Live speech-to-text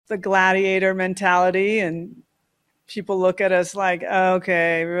the gladiator mentality, and people look at us like, oh,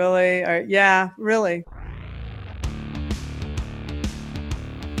 okay, really? Or, yeah, really.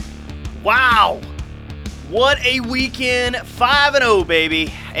 Wow. What a weekend. 5-0,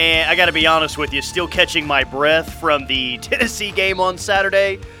 baby. And I got to be honest with you, still catching my breath from the Tennessee game on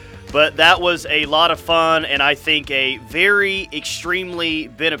Saturday. But that was a lot of fun, and I think a very extremely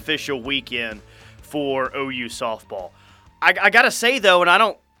beneficial weekend for OU softball. I got to say, though, and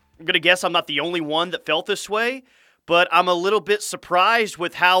I'm going to guess I'm not the only one that felt this way, but I'm a little bit surprised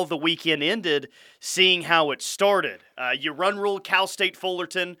with how the weekend ended, seeing how it started. You run-ruled Cal State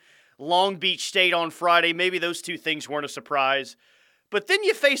Fullerton, Long Beach State on Friday. Maybe those two things weren't a surprise. But then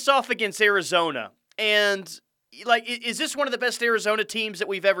you face off against Arizona, and like, is this one of the best Arizona teams that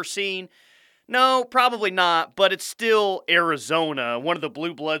we've ever seen? No, probably not, but it's still Arizona, one of the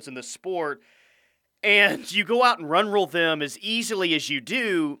blue bloods in the sport. And you go out and run rule them as easily as you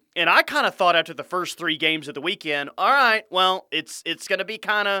do, and I kind of thought after the first 3 games of the weekend, all right, well, it's going to be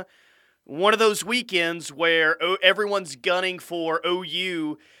kind of one of those weekends where everyone's gunning for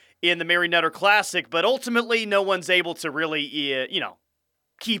OU in the Mary Nutter Classic, but ultimately no one's able to really,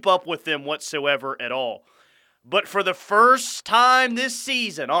 keep up with them whatsoever at all. But for the first time this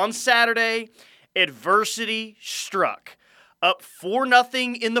season, on Saturday, adversity struck. Up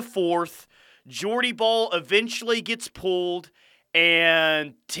 4-0 in the fourth, Jordy Ball eventually gets pulled,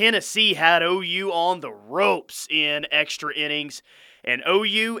 and Tennessee had OU on the ropes in extra innings. And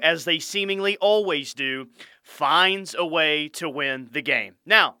OU, as they seemingly always do, finds a way to win the game.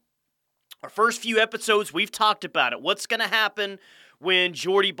 Now, our first few episodes, we've talked about it. What's going to happen when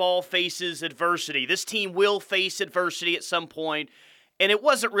Jordy Ball faces adversity? This team will face adversity at some point, and it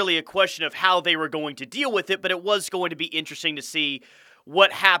wasn't really a question of how they were going to deal with it, but it was going to be interesting to see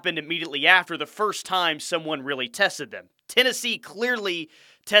what happened immediately after the first time someone really tested them. Tennessee clearly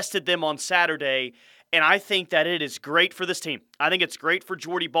tested them on Saturday, and I think that it is great for this team. I think it's great for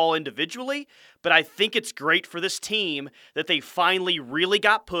Jordy Ball individually, but I think it's great for this team that they finally really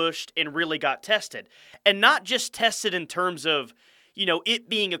got pushed and really got tested. And not just tested in terms of, it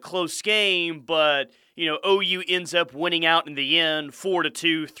being a close game, but, OU ends up winning out in the end,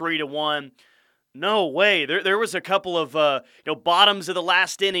 4-2, 3-1. No way. There was a couple of, bottoms of the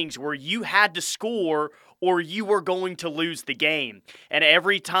last innings where you had to score or you were going to lose the game. And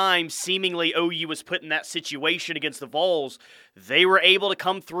every time, seemingly, OU was put in that situation against the Vols, they were able to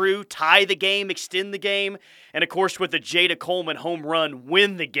come through, tie the game, extend the game, and, of course, with the Jada Coleman home run,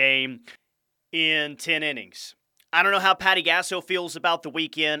 win the game in 10 innings. I don't know how Patty Gasso feels about the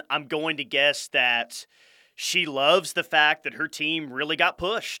weekend. I'm going to guess that she loves the fact that her team really got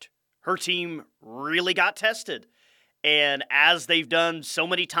pushed. Her team really got tested. And as they've done so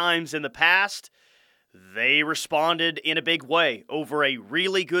many times in the past, they responded in a big way over a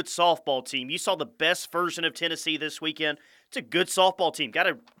really good softball team. You saw the best version of Tennessee this weekend. It's a good softball team. Got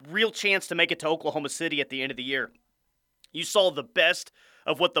a real chance to make it to Oklahoma City at the end of the year. You saw the best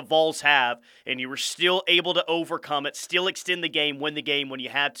of what the Vols have, and you were still able to overcome it, still extend the game, win the game when you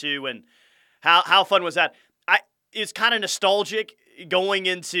had to. And how fun was that? It's kind of nostalgic going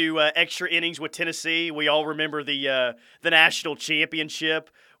into extra innings with Tennessee. We all remember the national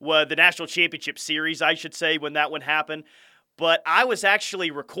championship, the national championship series, I should say, when that one happened. But I was actually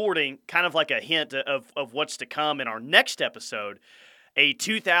recording kind of like a hint of what's to come in our next episode, a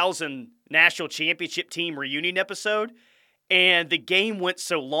 2000 national championship team reunion episode. And the game went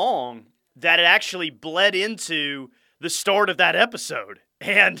so long that it actually bled into the start of that episode.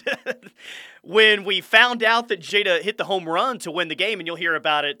 And when we found out that Jada hit the home run to win the game, and you'll hear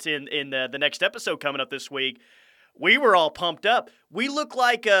about it in the next episode coming up this week, we were all pumped up. We look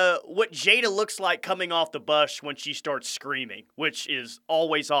like what Jada looks like coming off the bus when she starts screaming, which is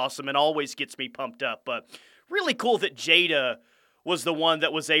always awesome and always gets me pumped up. But really cool that Jada was the one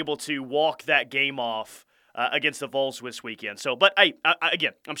that was able to walk that game off against the Vols this weekend. So, but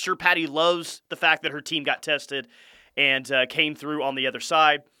again, I'm sure Patty loves the fact that her team got tested and came through on the other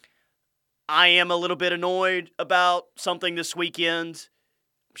side. I am a little bit annoyed about something this weekend.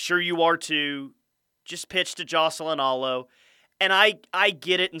 I'm sure you are too. Just pitched to Jocelyn Allo. And I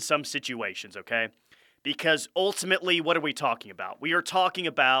get it in some situations, okay? Because ultimately, what are we talking about? We are talking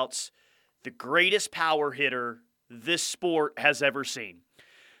about the greatest power hitter this sport has ever seen.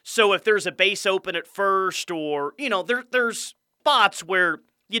 So if there's a base open at first, or, there's spots where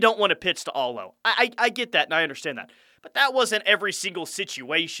you don't want to pitch to Allo. I get that, and I understand that. But that wasn't every single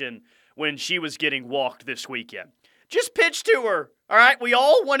situation when she was getting walked this weekend. Just pitch to her, all right? We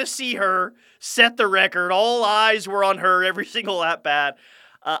all want to see her set the record. All eyes were on her every single at-bat.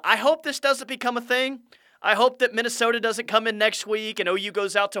 I hope this doesn't become a thing. I hope that Minnesota doesn't come in next week and OU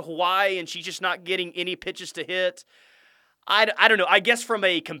goes out to Hawaii and she's just not getting any pitches to hit. I don't know. I guess from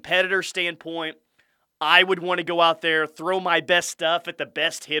a competitor standpoint, I would want to go out there, throw my best stuff at the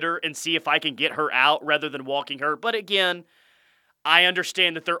best hitter and see if I can get her out rather than walking her. But again, I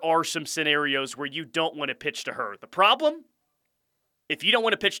understand that there are some scenarios where you don't want to pitch to her. The problem, if you don't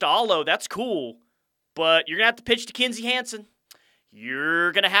want to pitch to Alo, that's cool, but you're going to have to pitch to Kinsey Hansen.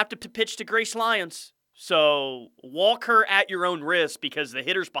 You're going to have to pitch to Grace Lyons. So walk her at your own risk because the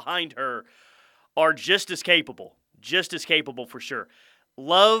hitters behind her are just as capable for sure.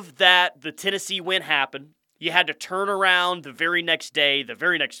 Love that the Tennessee win happened. You had to turn around the very next day, the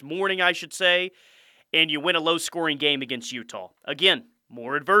very next morning, I should say, and you win a low-scoring game against Utah. Again,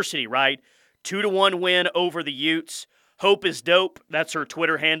 more adversity, right? 2-1 win over the Utes. Hope is dope. That's her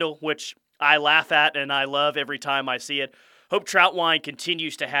Twitter handle, which I laugh at and I love every time I see it. Hope Troutwine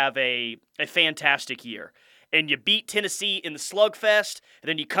continues to have a fantastic year. And you beat Tennessee in the slugfest, and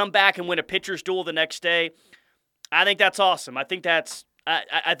then you come back and win a pitcher's duel the next day. I think that's awesome. I think that's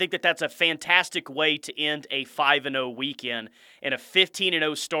a fantastic way to end a 5-0 weekend and a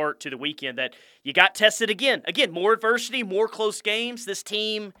 15-0 start to the weekend that you got tested again. Again, more adversity, more close games. This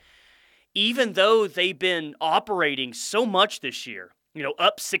team, even though they've been operating so much this year,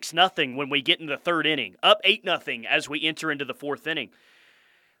 up 6-0 when we get into the third inning, up 8-0 as we enter into the fourth inning.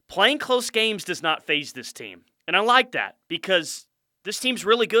 Playing close games does not faze this team. And I like that because this team's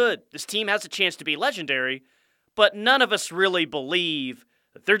really good. This team has a chance to be legendary, but none of us really believe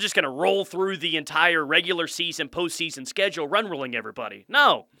that they're just going to roll through the entire regular season, postseason schedule, run-rolling everybody.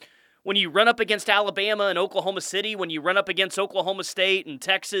 No. When you run up against Alabama and Oklahoma City, when you run up against Oklahoma State and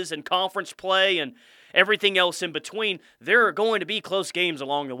Texas and conference play and everything else in between, there are going to be close games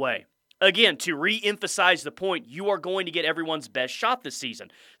along the way. Again, to re-emphasize the point, you are going to get everyone's best shot this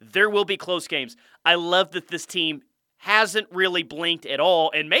season. There will be close games. I love that this team hasn't really blinked at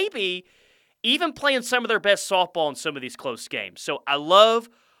all, and maybe even playing some of their best softball in some of these close games. So I love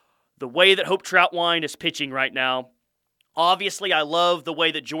the way that Hope Troutwine is pitching right now. Obviously, I love the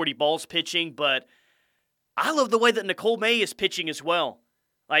way that Jordy Ball's pitching, but I love the way that Nicole May is pitching as well.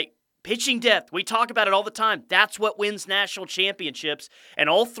 Like, pitching depth, we talk about it all the time. That's what wins national championships. And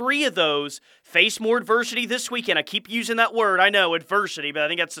all three of those face more adversity this weekend. I keep using that word. I know, adversity, but I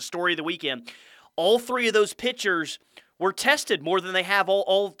think that's the story of the weekend. All three of those pitchers were tested more than they have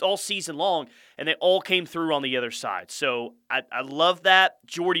all season long, and they all came through on the other side. So I love that.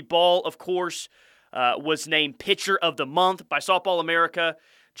 Jordy Ball, of course, was named Pitcher of the Month by Softball America.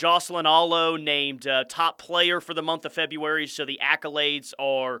 Jocelyn Alo named top player for the month of February, so the accolades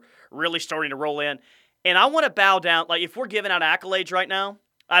are really starting to roll in. And I want to bow down. Like, if we're giving out accolades right now,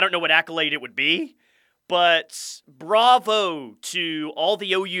 I don't know what accolade it would be, but bravo to all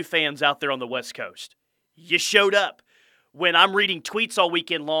the OU fans out there on the West Coast. You showed up. When I'm reading tweets all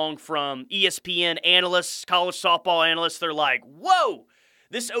weekend long from ESPN analysts, college softball analysts, they're like, whoa,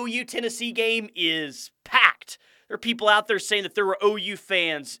 this OU-Tennessee game is packed. There are people out there saying that there were OU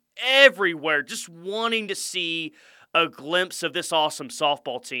fans everywhere just wanting to see a glimpse of this awesome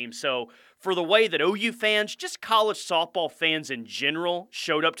softball team. So for the way that OU fans, just college softball fans in general,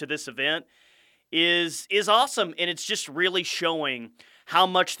 showed up to this event is awesome. And it's just really showing how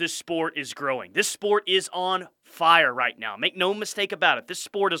much this sport is growing. This sport is on fire right now. Make no mistake about it. This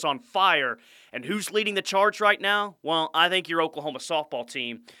sport is on fire. And who's leading the charge right now? Well, I think your Oklahoma softball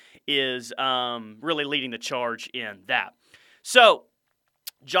team is really leading the charge in that. So,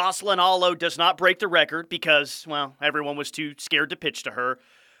 Jocelyn Alo does not break the record because, well, everyone was too scared to pitch to her.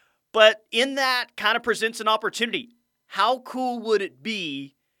 But in that kind of presents an opportunity. How cool would it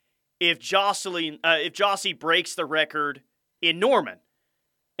be if Jossie breaks the record in Norman?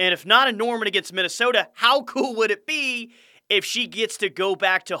 And if not in Norman against Minnesota, how cool would it be if she gets to go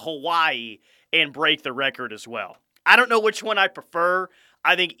back to Hawaii and break the record as well? I don't know which one I prefer.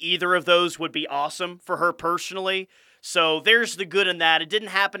 I think either of those would be awesome for her personally. So there's the good in that. It didn't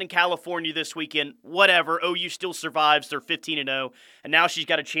happen in California this weekend. Whatever. OU still survives. They're 15-0. And now she's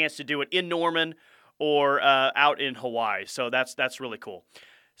got a chance to do it in Norman or out in Hawaii. So that's really cool.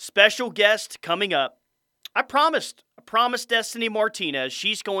 Special guest coming up. I promised Destiny Martinez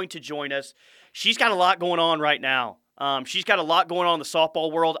she's going to join us. She's got a lot going on right now. She's got a lot going on in the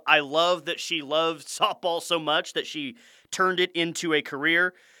softball world. I love that she loves softball so much that she turned it into a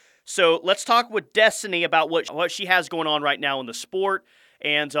career. So let's talk with Destiny about what she has going on right now in the sport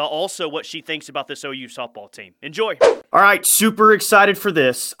and also what she thinks about this OU softball team. Enjoy. All right, super excited for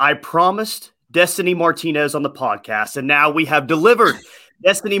this. I promised Destiny Martinez on the podcast, and now we have delivered.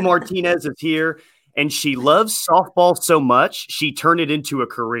 Destiny Martinez is here. And she loves softball so much, she turned it into a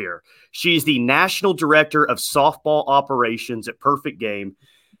career. She's the National Director of Softball Operations at Perfect Game.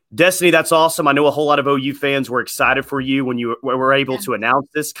 Destiny, that's awesome. I know a whole lot of OU fans were excited for you when you were able to announce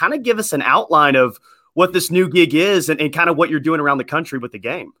this. Kind of give us an outline of what this new gig is and kind of what you're doing around the country with the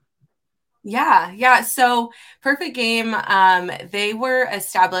game. Yeah. So Perfect Game, they were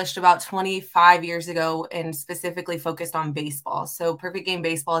established about 25 years ago and specifically focused on baseball. So Perfect Game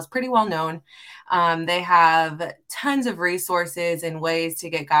Baseball is pretty well known. They have tons of resources and ways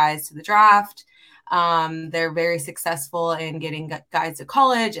to get guys to the draft. They're very successful in getting guys to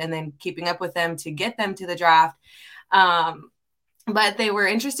college and then keeping up with them to get them to the draft. But they were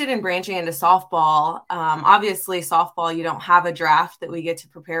interested in branching into softball. Obviously, softball, you don't have a draft that we get to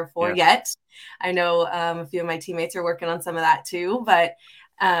prepare for yet. I know a few of my teammates are working on some of that too. But,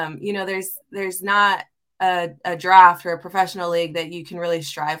 there's not a draft or a professional league that you can really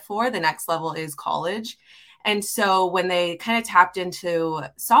strive for. The next level is college. And so when they kind of tapped into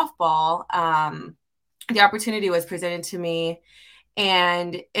softball, the opportunity was presented to me.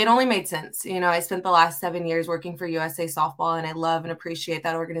 And it only made sense. I spent the last 7 years working for USA Softball, and I love and appreciate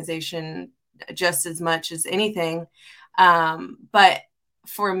that organization just as much as anything. But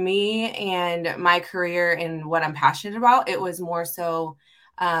for me and my career and what I'm passionate about, it was more so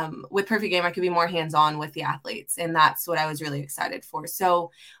with Perfect Game, I could be more hands-on with the athletes, and that's what I was really excited for.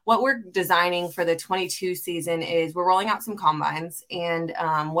 So what we're designing for the 22 season is we're rolling out some combines, and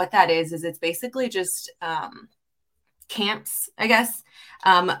what that is it's basically just camps, I guess,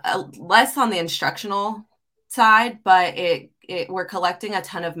 less on the instructional side, but we're collecting a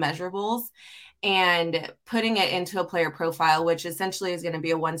ton of measurables and putting it into a player profile, which essentially is going to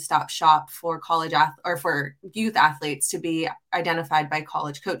be a one-stop shop for college or for youth athletes to be identified by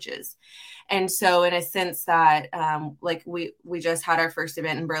college coaches. And so in a sense that we just had our first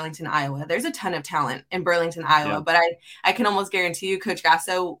event in Burlington, Iowa. There's a ton of talent in Burlington, Iowa, but I can almost guarantee you Coach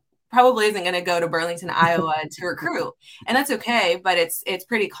Gasso probably isn't going to go to Burlington, Iowa to recruit. And that's okay. But it's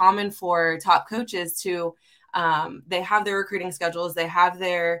pretty common for top coaches to, they have their recruiting schedules. They have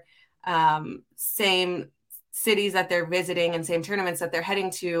their same cities that they're visiting and same tournaments that they're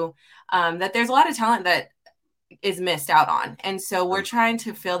heading to, that there's a lot of talent that is missed out on. And so we're trying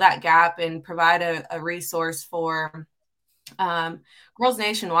to fill that gap and provide a resource for girls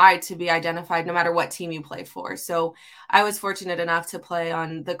nationwide to be identified no matter what team you play for. So I was fortunate enough to play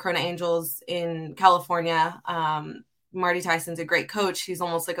on the Corona Angels in California. Marty Tyson's a great coach. He's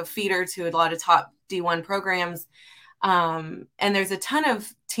almost like a feeder to a lot of top D1 programs. And there's a ton of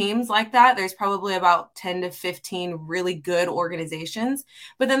teams like that. There's probably about 10 to 15 really good organizations,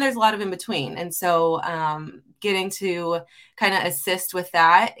 but then there's a lot of in between. And so getting to kind of assist with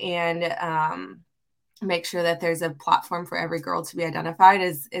that and make sure that there's a platform for every girl to be identified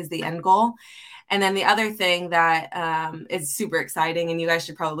is the end goal. And then the other thing that is super exciting, and you guys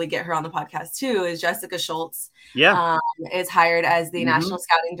should probably get her on the podcast too, is Jessica Schultz. Is hired as the National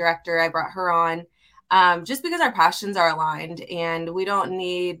Scouting Director. I brought her on just because our passions are aligned, and we don't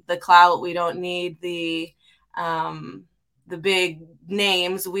need the clout. We don't need the big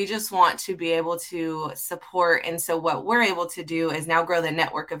names. We just want to be able to support. And so what we're able to do is now grow the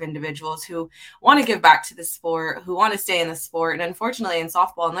network of individuals who want to give back to the sport, who want to stay in the sport. And unfortunately in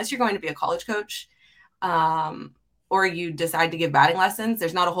softball, unless you're going to be a college coach, or you decide to give batting lessons,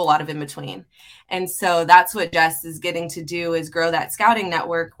 there's not a whole lot of in between. And so that's what Jess is getting to do, is grow that scouting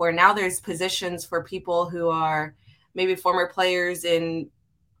network where now there's positions for people who are maybe former players in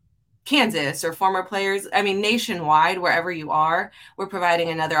Kansas or former players, nationwide, wherever you are, we're providing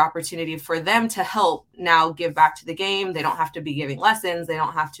another opportunity for them to help now give back to the game. They don't have to be giving lessons. They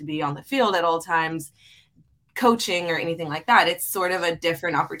don't have to be on the field at all times, coaching or anything like that. It's sort of a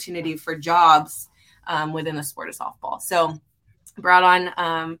different opportunity for jobs within the sport of softball. So brought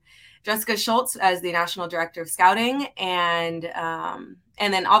on Jessica Schultz as the National Director of Scouting. And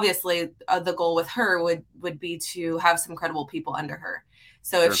then obviously the goal with her would be to have some credible people under her.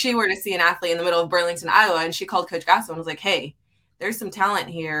 So if she were to see an athlete in the middle of Burlington, Iowa, and she called Coach Gasso and was like, hey, there's some talent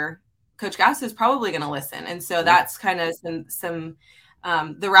here, Coach Gasso is probably going to listen. And so that's kind of some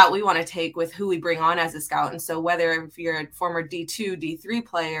the route we want to take with who we bring on as a scout. And so whether if you're a former D2, D3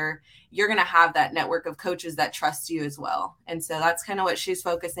 player, you're going to have that network of coaches that trust you as well. And so that's kind of what she's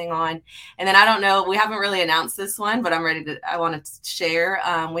focusing on. And then I don't know, we haven't really announced this one, but I want to share.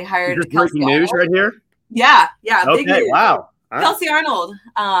 We hired breaking news right here. Yeah. Okay. Big news. Wow. Kelsey Arnold.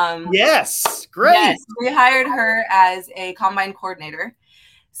 Yes. Great. Yes, we hired her as a combine coordinator.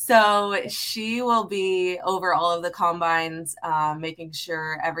 So she will be over all of the combines, making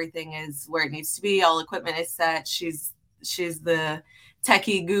sure everything is where it needs to be. All equipment is set. She's the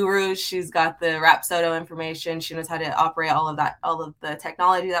techie guru. She's got the Rapsodo information. She knows how to operate all of the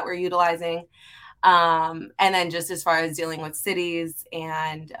technology that we're utilizing. And then just as far as dealing with cities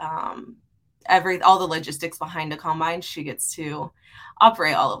and all the logistics behind a combine, she gets to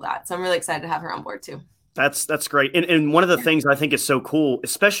operate all of that. So I'm really excited to have her on board too. That's great. And one of the things I think is so cool,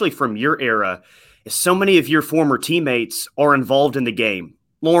 especially from your era, is so many of your former teammates are involved in the game.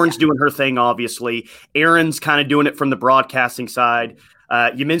 Lauren's doing her thing, obviously. Erin's kind of doing it from the broadcasting side.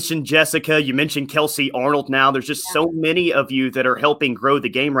 You mentioned Jessica. You mentioned Kelsey Arnold now. There's just so many of you that are helping grow the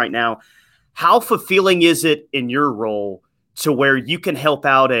game right now. How fulfilling is it in your role to where you can help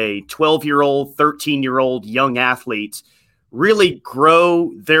out a 12-year-old, 13-year-old young athlete really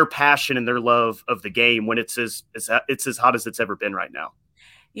grow their passion and their love of the game when it's as hot as it's ever been right now?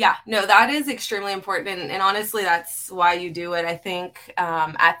 Yeah, no, that is extremely important. And honestly, that's why you do it. I think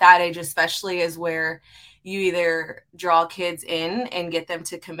at that age, especially, is where you either draw kids in and get them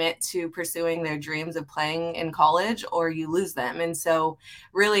to commit to pursuing their dreams of playing in college, or you lose them. And so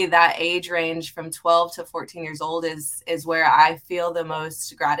really that age range from 12 to 14 years old is where I feel the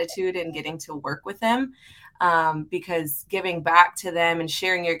most gratitude in getting to work with them. Because giving back to them and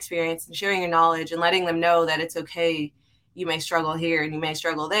sharing your experience and sharing your knowledge and letting them know that it's okay, you may struggle here and you may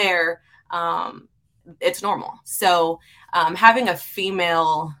struggle there, it's normal. So having a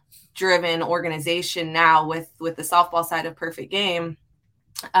female driven organization now with the softball side of Perfect Game,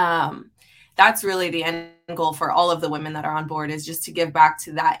 that's really the end goal for all of the women that are on board, is just to give back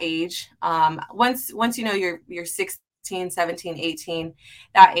to that age. Once you know you're 16, 17, 18,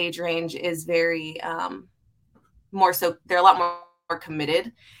 that age range is very more so, they're a lot more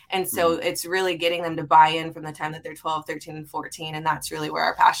committed. And so it's really getting them to buy in from the time that they're 12, 13, and 14. And that's really where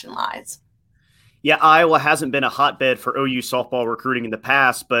our passion lies. Yeah, Iowa hasn't been a hotbed for OU softball recruiting in the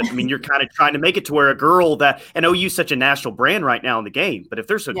past, but I mean, you're kind of trying to make it to where a girl and OU's such a national brand right now in the game, but if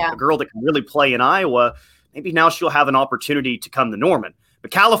there's a girl that can really play in Iowa, maybe now she'll have an opportunity to come to Norman. But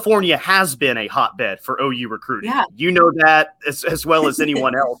California has been a hotbed for OU recruiting. Yeah. You know that as well as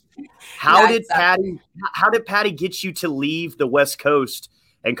anyone else. How did Patty get you to leave the West Coast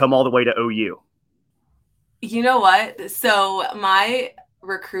and come all the way to OU? You know what? So my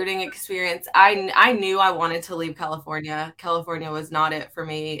recruiting experience, I knew I wanted to leave California. California was not it for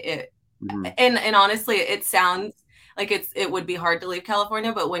me. And honestly, it sounds like it would be hard to leave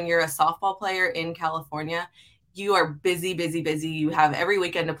California, but when you're a softball player in California, you are busy. You have every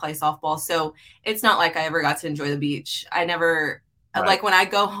weekend to play softball. So it's not like I ever got to enjoy the beach. I never, like when I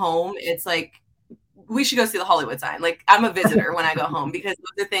go home, it's like, we should go see the Hollywood sign. Like I'm a visitor when I go home, because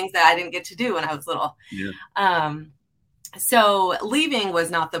those are things that I didn't get to do when I was little. Yeah. So leaving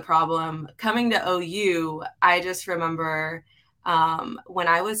was not the problem. Coming to OU, I just remember when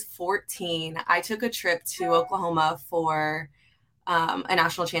I was 14, I took a trip to Oklahoma for a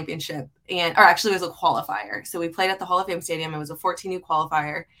national championship, or actually it was a qualifier. So we played at the Hall of Fame Stadium. It was a 14U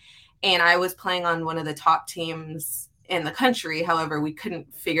qualifier, and I was playing on one of the top teams in the country. However, we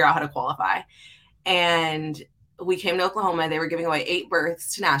couldn't figure out how to qualify. And we came to Oklahoma. They were giving away 8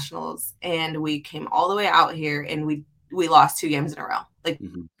 berths to nationals, and we came all the way out here, and we lost 2 games in a row. Like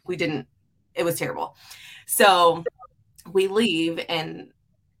we didn't, it was terrible. So we leave, and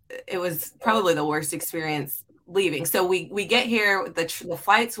it was probably the worst experience leaving. So we get here, the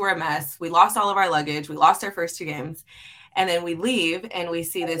flights were a mess. We lost all of our luggage. We lost our first 2 games. And then we leave, and we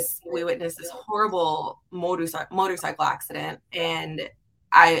witness this horrible motorcycle accident. And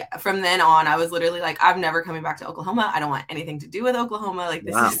from then on, I was literally like, I'm never coming back to Oklahoma. I don't want anything to do with Oklahoma. Like,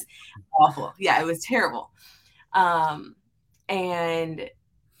 this is awful. Yeah, it was terrible. And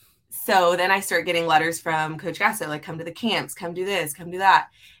so then I start getting letters from Coach Gasso, like, come to the camps, come do this, come do that.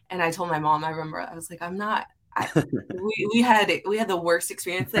 And I told my mom, I remember, I was like, we had the worst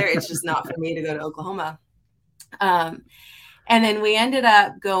experience there. It's just not for me to go to Oklahoma. And then we ended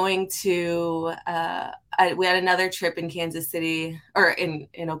up going to, we had another trip in Kansas City, or in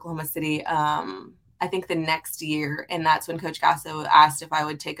Oklahoma City, I think the next year. And that's when Coach Gasso asked if I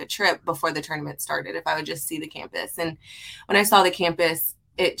would take a trip before the tournament started, if I would just see the campus. And when I saw the campus,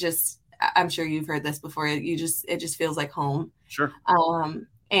 I'm sure you've heard this before, it just feels like home. Sure.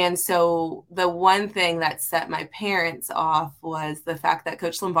 And so the one thing that set my parents off was the fact that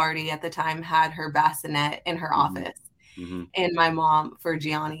Coach Lombardi at the time had her bassinet in her office. And my mom, for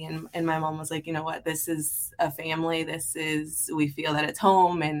Gianni, and my mom was like, you know what, this is a family. We feel that it's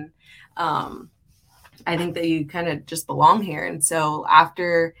home. And I think that you kind of just belong here. And so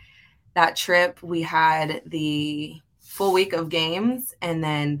after that trip, we had the full week of games. And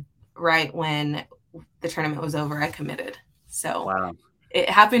then right when the tournament was over, I committed. So wow. it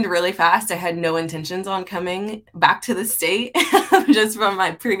happened really fast. I had no intentions on coming back to the state just from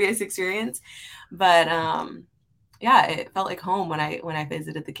my previous experience. But yeah, it felt like home when I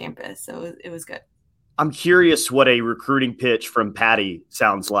visited the campus. So it was good. I'm curious what a recruiting pitch from Patty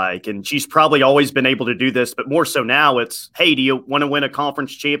sounds like. And she's probably always been able to do this, but more so now it's, hey, do you want to win a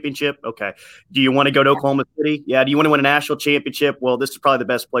conference championship? Okay. Do you want to go to Oklahoma City? Yeah. Do you want to win a national championship? Well, this is probably the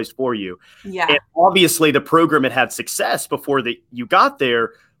best place for you. Yeah. And obviously the program had success before you got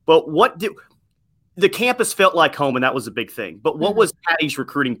there, but the campus felt like home, and that was a big thing. But what was Patty's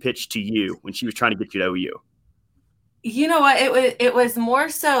recruiting pitch to you when she was trying to get you to OU? You know what? It was more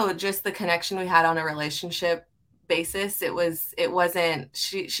so just the connection we had on a relationship basis. It wasn't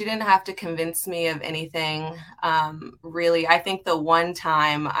she didn't have to convince me of anything. Really, I think the one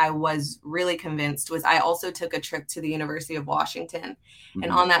time I was really convinced was I also took a trip to the University of Washington,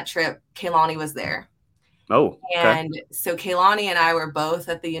 and on that trip, Kaylani was there. Oh, okay. And so Kaylani and I were both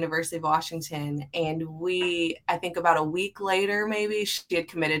at the University of Washington, and I think about a week later, maybe, she had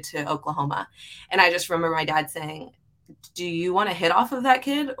committed to Oklahoma. And I just remember my dad saying, do you want to hit off of that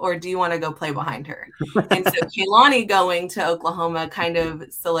kid, or do you want to go play behind her? And so Kaylani going to Oklahoma kind of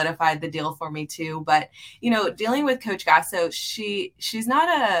solidified the deal for me too. But, dealing with Coach Gasso, she's not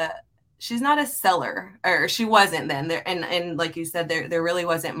a seller, or she wasn't then there. And like you said, there really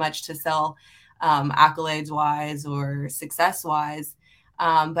wasn't much to sell, accolades wise or success wise.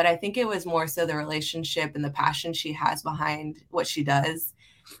 But I think it was more so the relationship and the passion she has behind what she does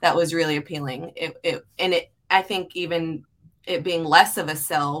that was really appealing. I think even it being less of a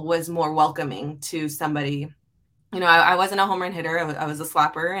sell was more welcoming to somebody. I wasn't a home run hitter. I was a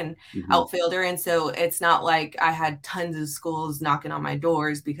slapper and outfielder. And so it's not like I had tons of schools knocking on my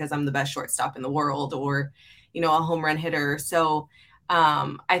doors because I'm the best shortstop in the world or, a home run hitter. So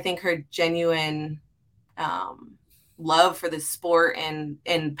I think her genuine love for the sport and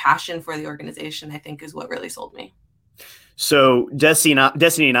passion for the organization, I think, is what really sold me. So Destiny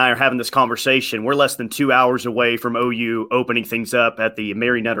and I are having this conversation. We're less than 2 hours away from OU opening things up at the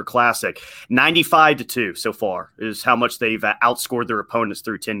Mary Nutter Classic. 95-2 so far is how much they've outscored their opponents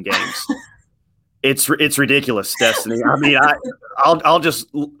through 10 games. It's ridiculous, Destiny. I mean, I'll just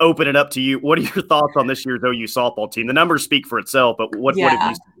open it up to you. What are your thoughts on this year's OU softball team? The numbers speak for itself, but what have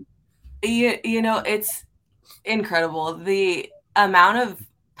you seen? It's incredible. The amount of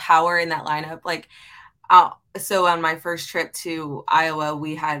power in that lineup, so on my first trip to Iowa,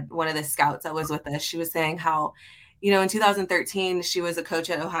 we had one of the scouts that was with us. She was saying how, in 2013, she was a coach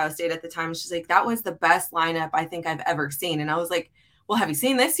at Ohio State at the time. She's like, that was the best lineup I think I've ever seen. And I was like, well, have you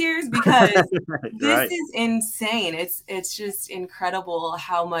seen this year's? Because this is insane. It's just incredible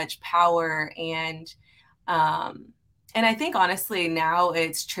how much power and I think honestly now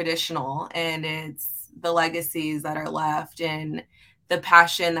it's traditional and it's the legacies that are left and the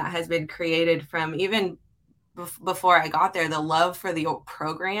passion that has been created from even before I got there. The love for the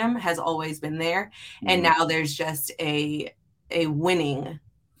program has always been there. And now there's just a winning,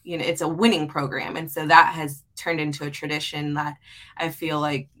 it's a winning program. And so that has turned into a tradition that I feel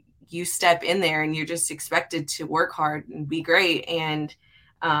like you step in there and you're just expected to work hard and be great. And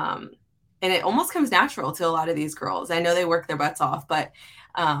it almost comes natural to a lot of these girls. I know they work their butts off, but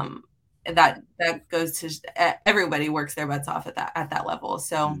that goes to everybody works their butts off at that level.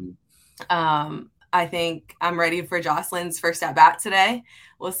 So I think I'm ready for Jocelyn's first at bat today.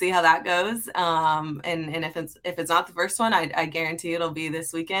 We'll see how that goes. And if it's not the first one, I guarantee it'll be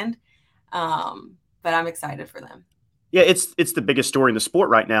this weekend. But I'm excited for them. Yeah, it's the biggest story in the sport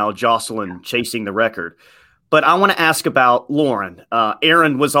right now, Jocelyn chasing the record. But I want to ask about Lauren.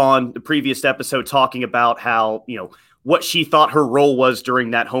 Erin was on the previous episode talking about how, what she thought her role was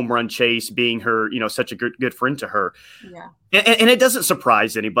during that home run chase, being her, such a good friend to her. Yeah. And it doesn't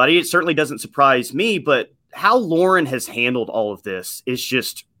surprise anybody. It certainly doesn't surprise me, but how Lauren has handled all of this is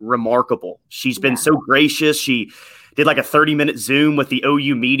just remarkable. She's been so gracious. She did like a 30-minute Zoom with the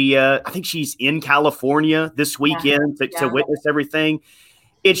OU media. I think she's in California this weekend to witness everything.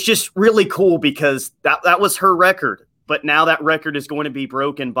 It's just really cool because that was her record. But now that record is going to be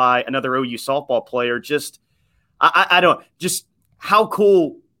broken by another OU softball player. Just how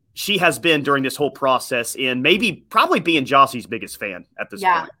cool she has been during this whole process and probably being Jossie's biggest fan at this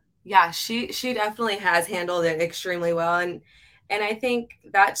point. Yeah, she definitely has handled it extremely well. And I think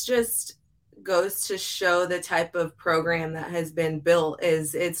that's just goes to show the type of program that has been built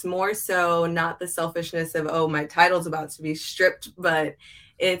is it's more so not the selfishness of, oh, my title's about to be stripped, but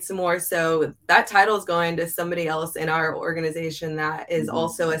it's more so that title is going to somebody else in our organization that is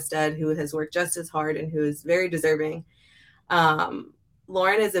also a stud who has worked just as hard and who is very deserving.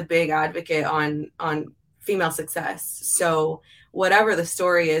 Lauren is a big advocate on female success. So whatever the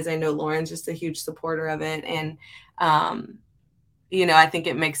story is, I know Lauren's just a huge supporter of it. And, I think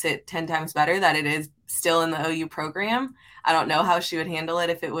it makes it 10 times better that it is still in the OU program. I don't know how she would handle it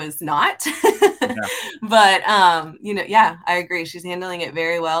if it was not. Yeah. But, I agree. She's handling it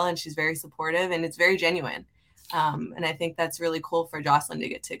very well, and she's very supportive, and it's very genuine. And I think that's really cool for Jocelyn to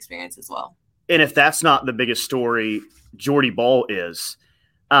get to experience as well. And if that's not the biggest story, Jordy Bahl is.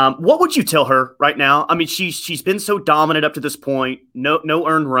 What would you tell her right now? I mean, she's been so dominant up to this point, no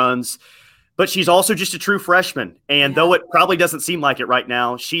earned runs, but she's also just a true freshman. And though it probably doesn't seem like it right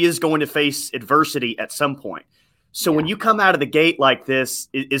now, she is going to face adversity at some point. So when you come out of the gate like this,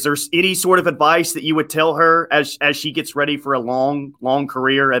 is there any sort of advice that you would tell her as she gets ready for a long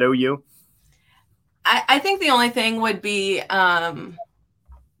career at OU? I think the only thing would be,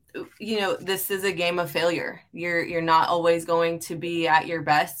 this is a game of failure. You're not always going to be at your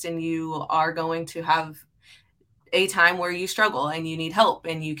best, and you are going to have a time where you struggle and you need help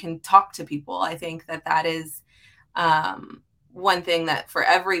and you can talk to people. I think that is one thing that for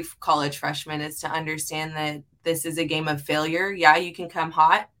every college freshman is to understand that this is a game of failure. Yeah, you can come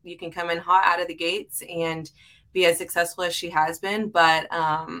hot. You can come in hot out of the gates and be as successful as she has been, but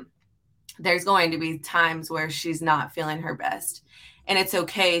there's going to be times where she's not feeling her best. And it's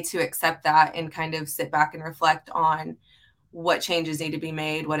okay to accept that and kind of sit back and reflect on what changes need to be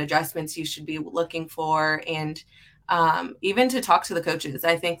made, what adjustments you should be looking for, and even to talk to the coaches.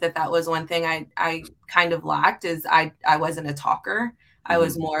 I think that was one thing I kind of lacked is I wasn't a talker. I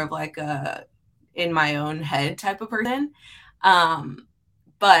was more of like a in my own head type of person.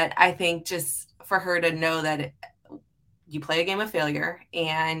 But I think just for her to know that you play a game of failure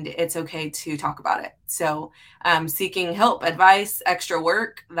and it's okay to talk about it. So seeking help, advice, extra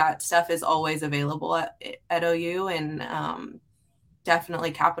work, that stuff is always available at OU, and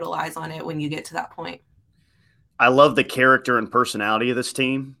definitely capitalize on it when you get to that point. I love the character and personality of this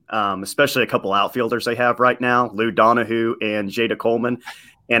team, especially a couple outfielders they have right now, Lou Donahue and Jada Coleman.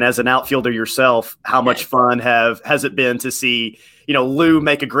 And as an outfielder yourself, how much fun has it been to see, Lou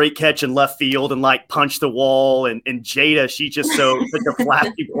make a great catch in left field and like punch the wall, and Jada, she's just such a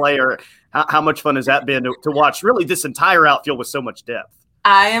flashy player. How much fun has that been to watch really this entire outfield with so much depth?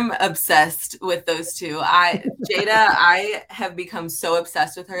 I am obsessed with those two. I have become so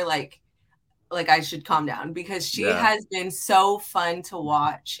obsessed with her, like I should calm down, because she has been so fun to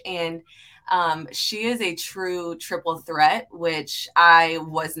watch. And she is a true triple threat, which I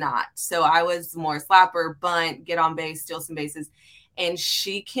was not. So I was more slapper, bunt, get on base, steal some bases. And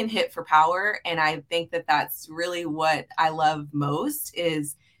she can hit for power. And I think that's really what I love most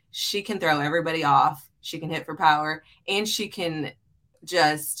is she can throw everybody off. She can hit for power, and she can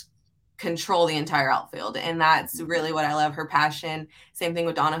just control the entire outfield. And that's really what I love, her passion. Same thing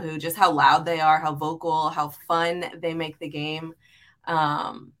with Donahue, just how loud they are, how vocal, how fun they make the game.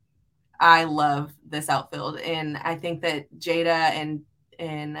 I love this outfield. And I think that Jada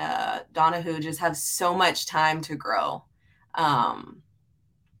and Donahue just have so much time to grow. And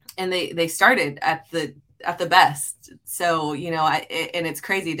they started at the best. So, and it's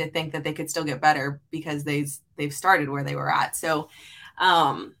crazy to think that they could still get better because they've started where they were at. So,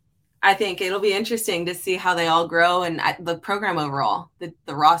 I think it'll be interesting to see how they all grow, and the program overall, the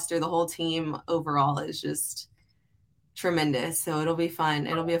roster, the whole team overall is just tremendous. So it'll be fun.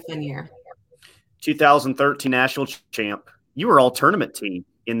 It'll be a fun year. 2013 national champ. You were all tournament team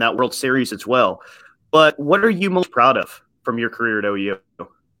in that World Series as well. But what are you most proud of from your career at OU?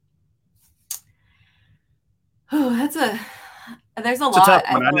 Oh, there's a lot. Tough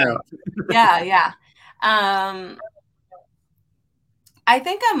one, I know. Yeah. I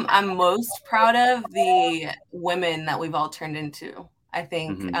think I'm most proud of the women that we've all turned into. I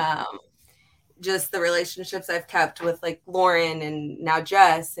think just the relationships I've kept with like Lauren and now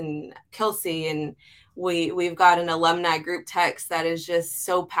Jess and Kelsey, and we've got an alumni group text that is just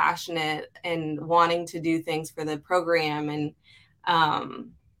so passionate and wanting to do things for the program. And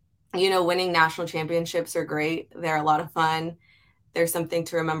winning national championships are great. They're a lot of fun. There's something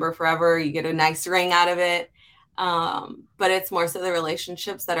to remember forever. You get a nice ring out of it. But it's more so the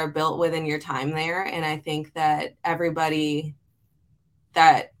relationships that are built within your time there. And I think that everybody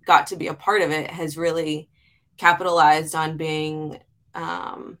that got to be a part of it has really capitalized on being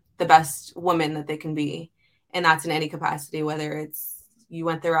the best woman that they can be. And that's in any capacity, whether it's you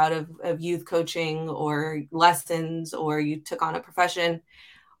went the route of youth coaching or lessons, or you took on a profession,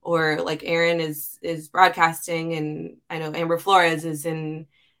 or like Erin is broadcasting, and I know Amber Flores is in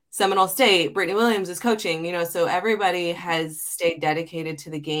Seminole State, Brittany Williams is coaching, so everybody has stayed dedicated to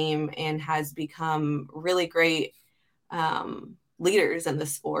the game and has become really great leaders in the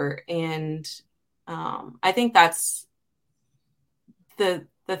sport. And I think that's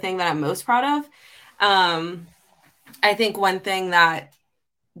the thing that I'm most proud of. I think one thing that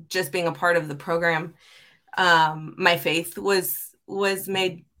just being a part of the program, my faith was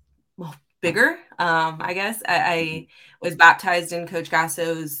made bigger. I guess I was baptized in Coach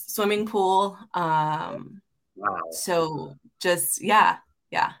Gasso's swimming pool. Wow. So just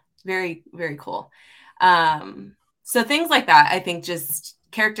very, very cool. So things like that, I think just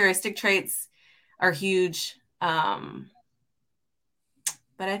characteristic traits are huge. But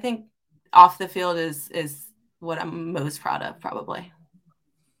I think off the field is what I'm most proud of, probably.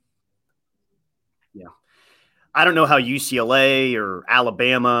 Yeah. I don't know how UCLA or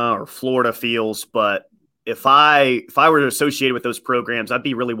Alabama or Florida feels, but if I were associated with those programs, I'd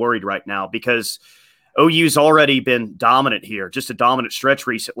be really worried right now because OU's already been dominant here, just a dominant stretch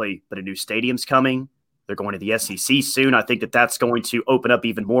recently, but a new stadium's coming. They're going to the SEC soon. I think that's going to open up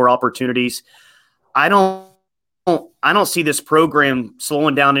even more opportunities. I don't see this program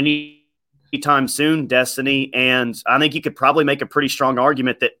slowing down anytime soon, Destiny. And I think you could probably make a pretty strong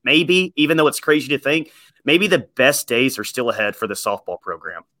argument that maybe, even though it's crazy to think, maybe the best days are still ahead for the softball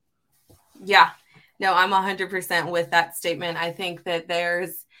program. Yeah, no, I'm 100% with that statement. I think that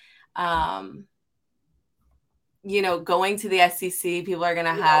there's, going to the SEC, people are going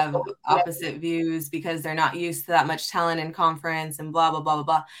to have opposite views because they're not used to that much talent in conference and blah, blah, blah, blah,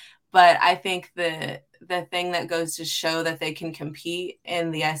 blah. But I think the thing that goes to show that they can compete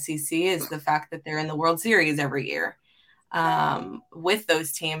in the SEC is the fact that they're in the World Series every year with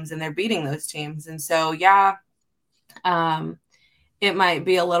those teams and they're beating those teams. And so, it might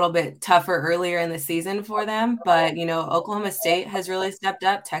be a little bit tougher earlier in the season for them, but Oklahoma State has really stepped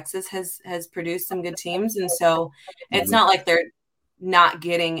up. Texas has produced some good teams, and so it's not like they're not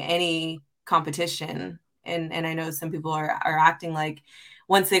getting any competition. And I know some people are acting like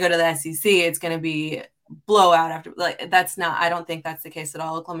once they go to the SEC, it's going to be blowout after. Like that's not. I don't think that's the case at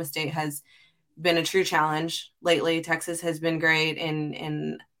all. Oklahoma State has been a true challenge lately. Texas has been great,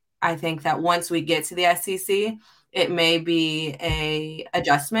 and I think that once we get to the SEC, it may be a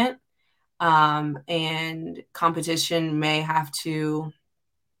adjustment, and competition may have to.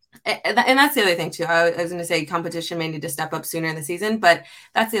 And that's the other thing too. I was going to say competition may need to step up sooner in the season, but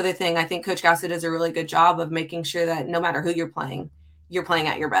that's the other thing. I think Coach Gasso does a really good job of making sure that no matter who you're playing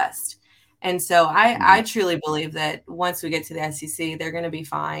at your best. And so I truly believe that once we get to the SEC, they're going to be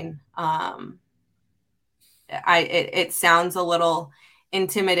fine. It sounds a little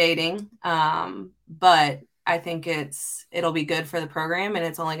intimidating, but I think it'll be good for the program, and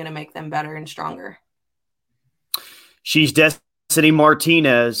it's only going to make them better and stronger. She's Destiny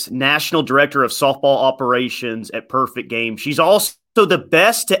Martinez, National Director of Softball Operations at Perfect Game. She's also the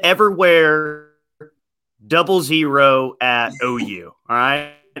best to ever wear 00 at OU. All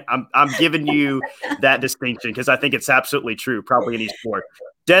right, I'm giving you that distinction because I think it's absolutely true, probably in each sport.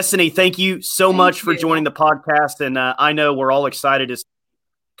 Destiny, thank you so much for joining the podcast, and I know we're all excited to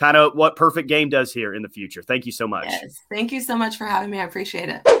kind of what Perfect Game does here in the future. Thank you so much. Yes, thank you so much for having me. I appreciate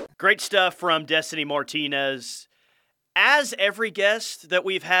it. Great stuff from Destiny Martinez. As every guest that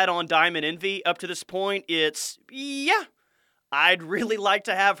we've had on Diamond Envy up to this point, I'd really like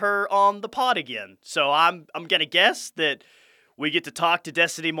to have her on the pod again. So I'm going to guess that we get to talk to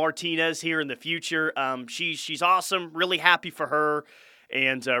Destiny Martinez here in the future. She's awesome, really happy for her,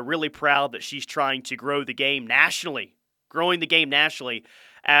 and really proud that she's trying to grow the game nationally,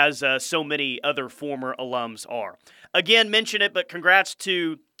 as so many other former alums are. Again, mention it, but congrats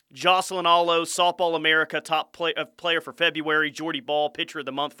to Jocelyn Alo, Softball America top player for February, Jordy Ball, Pitcher of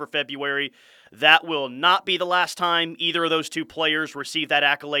the Month for February. That will not be the last time either of those two players receive that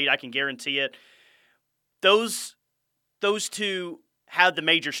accolade, I can guarantee it. Those two have the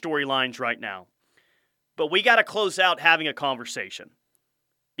major storylines right now. But we got to close out having a conversation.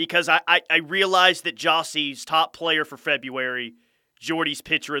 Because I realize that Jossie's top player for February, Jordy's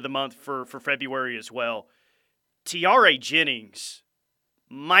Pitcher of the Month for February as well. Tiare Jennings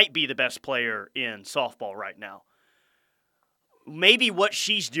might be the best player in softball right now. Maybe what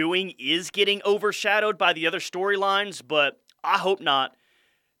she's doing is getting overshadowed by the other storylines, but I hope not,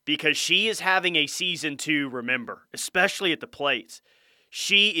 because she is having a season to remember, especially at the plate.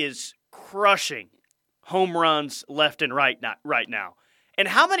 She is crushing home runs left and right now. And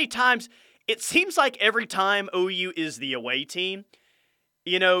how many times, it seems like every time OU is the away team,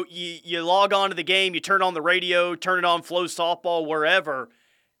 you log on to the game, you turn on the radio, turn it on Flow Softball, wherever,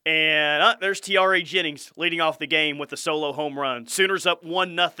 and there's Tiare Jennings leading off the game with a solo home run. Sooners up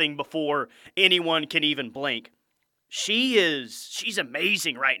 1-0 before anyone can even blink. She's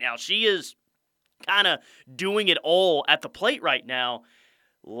amazing right now. She is kind of doing it all at the plate right now.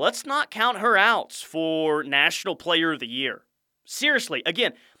 Let's not count her out for National Player of the Year. Seriously,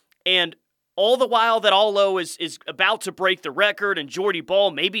 again, and all the while that Allo is about to break the record, and Jordy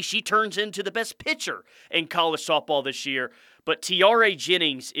Ball, maybe she turns into the best pitcher in college softball this year. But Tiare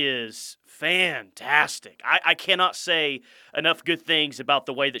Jennings is fantastic. I cannot say enough good things about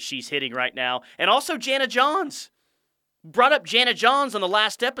the way that she's hitting right now. And also Jana Johns. Brought up Jana Johns on the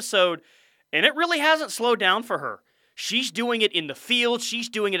last episode, and it really hasn't slowed down for her. She's doing it in the field. She's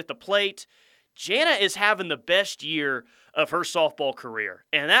doing it at the plate. Jana is having the best year of her softball career,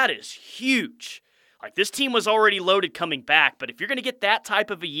 and that is huge. Like, this team was already loaded coming back, but if you're going to get that type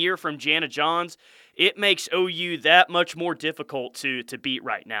of a year from Jana Johns, it makes OU that much more difficult to beat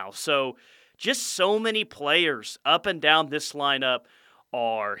right now. So just so many players up and down this lineup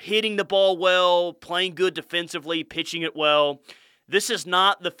are hitting the ball well, playing good defensively, pitching it well. This is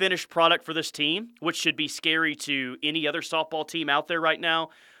not the finished product for this team, which should be scary to any other softball team out there right now.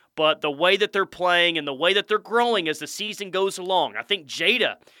 But the way that they're playing and the way that they're growing as the season goes along, I think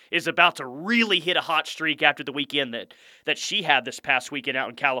Jada is about to really hit a hot streak after the weekend that she had this past weekend out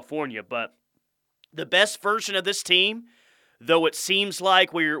in California. But the best version of this team, though it seems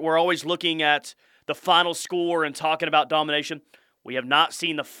like we're always looking at the final score and talking about domination, we have not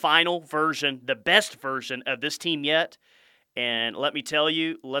seen the final version, the best version of this team yet. And let me tell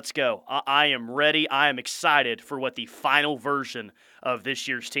you, let's go. I am ready. I am excited for what the final version of this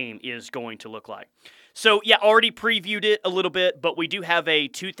year's team is going to look like. So, yeah, already previewed it a little bit, but we do have a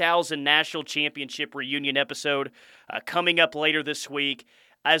 2000 National Championship reunion episode coming up later this week.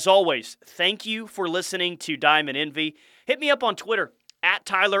 As always, thank you for listening to Diamond Envy. Hit me up on Twitter,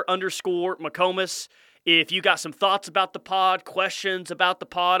 @Tyler_McComas. If you got some thoughts about the pod, questions about the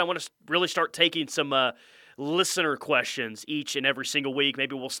pod, I want to really start taking some listener questions each and every single week.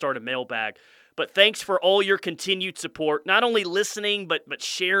 Maybe we'll start a mailbag. But thanks for all your continued support, not only listening, but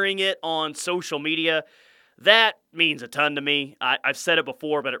sharing it on social media. That means a ton to me. I've said it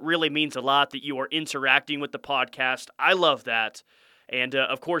before, but it really means a lot that you are interacting with the podcast. I love that. And,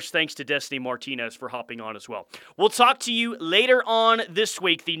 of course, thanks to Destiny Martinez for hopping on as well. We'll talk to you later on this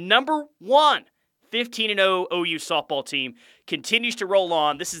week. The number one 15-0 OU softball team continues to roll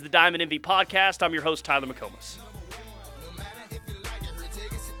on. This is the Diamond Envy Podcast. I'm your host, Tyler McComas.